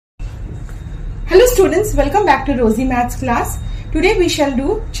Hello students, welcome back to Rosy Maths class. Today we shall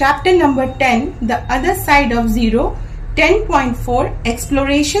do chapter number 10, the other side of 0, 10.4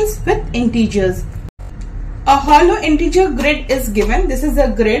 explorations with integers. A hollow integer grid is given. This is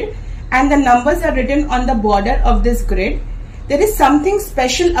a grid and the numbers are written on the border of this grid. There is something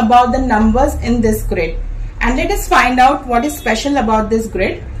special about the numbers in this grid, and let us find out what is special about this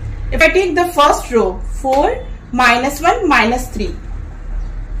grid. If I take the first row, 4 minus 1 minus 3,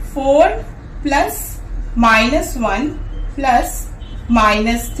 4 plus minus 1 plus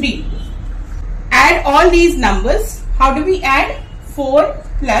minus 3. Add all these numbers. How do we add? 4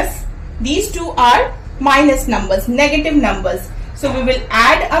 plus, these two are minus numbers, negative numbers. So we will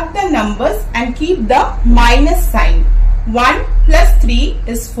add up the numbers and keep the minus sign. 1 plus 3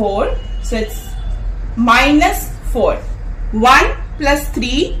 is 4. So it's minus 4. 1 plus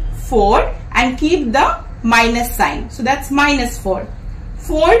 3, 4, and keep the minus sign. So that's minus 4.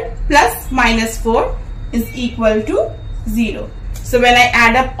 4 plus minus 4 is equal to 0. So when I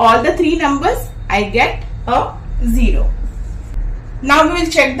add up all the three numbers, I get a 0. Now we will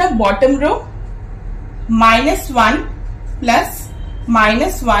check the bottom row. Minus 1 plus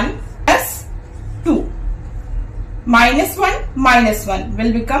minus 1 plus 2. Minus 1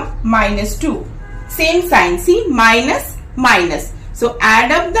 will become minus 2. Same sign, see, minus, minus. So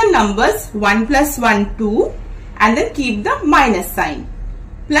add up the numbers 1 plus 1, 2, and then keep the minus sign.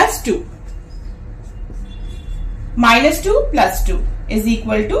 Plus 2. Minus 2 plus 2 is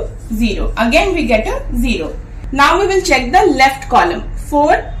equal to 0. Again we get a 0. Now we will check the left column.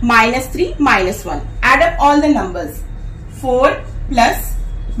 4 minus 3 minus 1. Add up all the numbers. 4 plus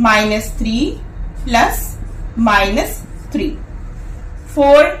minus 3 plus minus 3.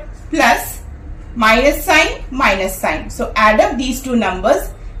 4 plus minus sign. So add up these two numbers.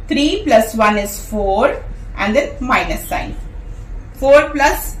 3 plus 1 is 4 and then minus sign. 4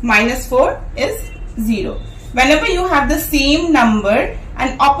 plus minus 4 is 0. Whenever you have the same number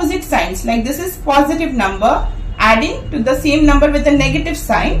and opposite signs, like this is positive number, adding to the same number with a negative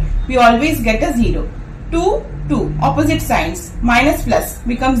sign, we always get a 0. 2, 2, opposite signs, minus plus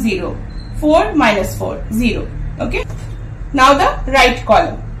becomes 0. 4 minus 4, 0. Okay. Now the right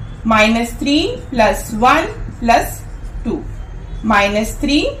column. Minus 3 plus 1 plus 2. Minus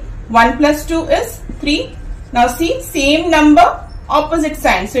 3, 1 plus 2 is 3. Now see, same number, opposite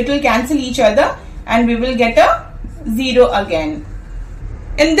sign, so it will cancel each other and we will get a 0 again.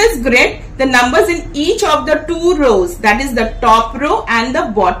 In this grid, the numbers in each of the two rows, that is the top row and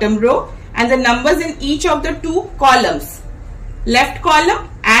the bottom row, and the numbers in each of the two columns, left column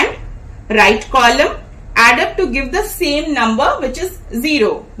and right column, add up to give the same number, which is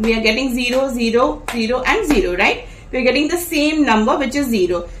 0. We are getting 0, 0, 0 and 0, right? We are getting the same number, which is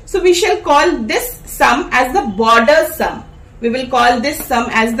 0. So we shall call this sum as the border sum. We will call this sum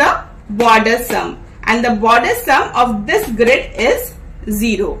as the border sum, and the border sum of this grid is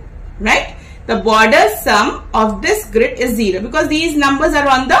 0, right? The border sum of this grid is 0 because these numbers are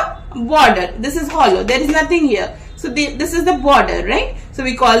on the border. This is hollow, there is nothing here. So this is the border, right? So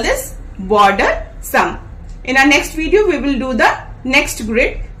we call this border sum. In our next video, we will do the next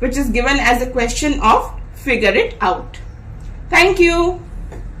grid, which is given as a question of figure it out. Thank you.